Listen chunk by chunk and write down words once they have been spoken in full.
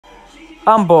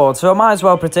I'm bored, so I might as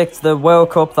well predict the World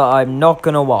Cup that I'm not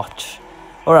going to watch.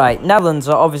 Alright, Netherlands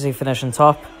are obviously finishing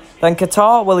top. Then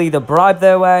Qatar will either bribe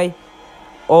their way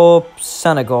or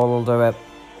Senegal will do it.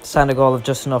 Senegal have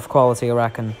just enough quality, I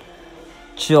reckon.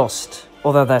 Just.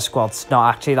 Although their squad's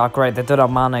not actually that great. They do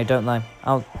have Mane, don't they?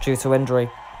 Out due to injury.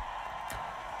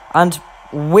 And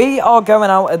we are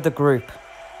going out of the group.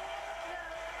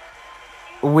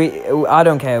 I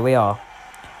don't care, we are.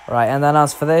 Right, and then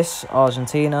as for this,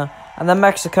 Argentina. And then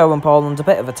Mexico and Poland, a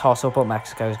bit of a toss-up, but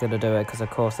Mexico's going to do it, because of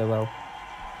course they will.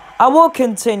 I will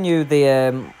continue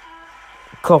the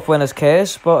Cup winners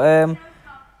curse, but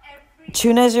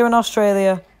Tunisia and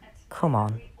Australia, come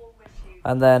on.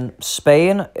 And then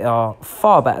Spain are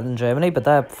far better than Germany, but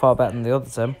they're far better than the other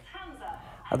team.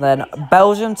 And then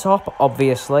Belgium top,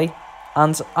 obviously.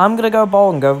 And I'm going to go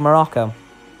bold and go with Morocco.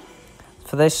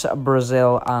 For this,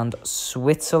 Brazil and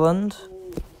Switzerland.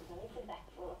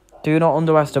 Do not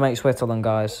underestimate Switzerland,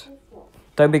 guys.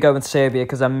 Don't be going to Serbia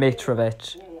because I'm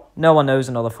Mitrovic. No one knows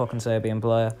another fucking Serbian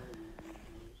player.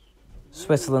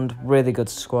 Switzerland, really good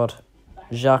squad.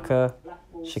 Xhaka,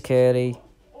 Shaqiri.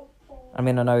 I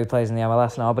mean, I know he plays in the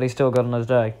MLS now, but he's still good on his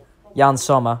day. Jan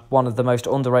Sommer, one of the most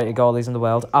underrated goalies in the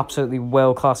world. Absolutely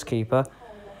world-class keeper.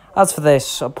 As for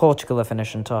this, Portugal are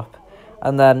finishing top.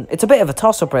 And then, it's a bit of a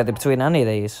toss-up, really, between any of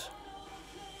these.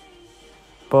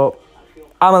 But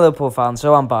I'm a Liverpool fan,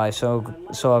 so I'm biased, so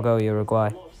I'll go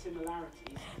Uruguay.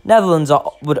 Netherlands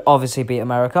would obviously beat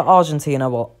America. Argentina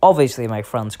will obviously make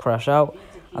France crash out.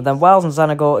 And then Wales and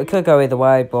Senegal, it could go either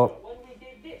way, but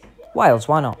Wales,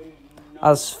 why not?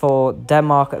 As for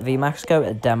Denmark v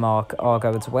Mexico, Denmark are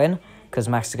going to win because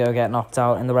Mexico get knocked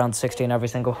out in the round 16 every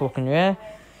single fucking year.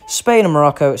 Spain and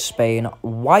Morocco, Spain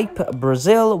wipe.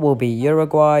 Brazil will be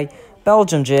Uruguay.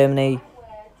 Belgium, Germany.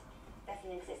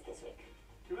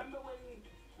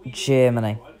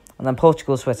 Germany. And then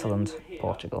Portugal, Switzerland.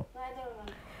 Portugal.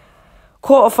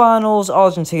 Quarterfinals,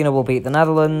 Argentina will beat the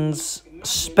Netherlands.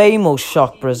 Spain will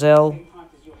shock Brazil.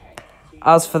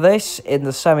 As for this, in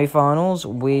the semi-finals,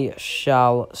 we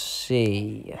shall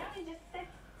see.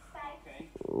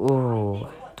 Ooh.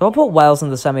 Do I put Wales in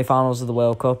the semi-finals of the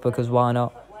World Cup? Because why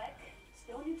not?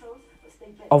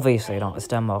 Obviously not. It's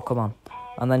Denmark. Come on.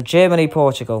 And then Germany,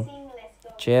 Portugal.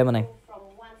 Germany.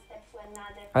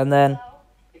 And then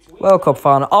World Cup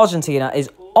final. Argentina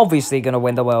is obviously going to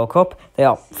win the World Cup. They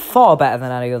are far better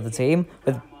than any other team.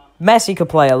 With Messi could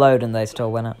play alone and they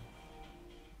still win it.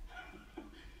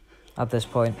 At this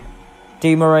point.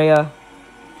 Di Maria.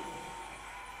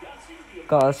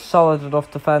 Got a solid enough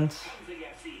defence.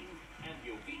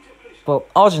 But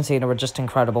Argentina are just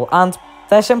incredible. And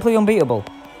they're simply unbeatable.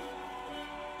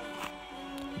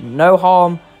 No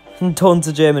harm done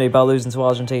to Germany by losing to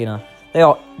Argentina. They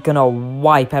are going to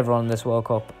wipe everyone in this World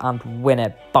Cup and win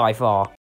it by far.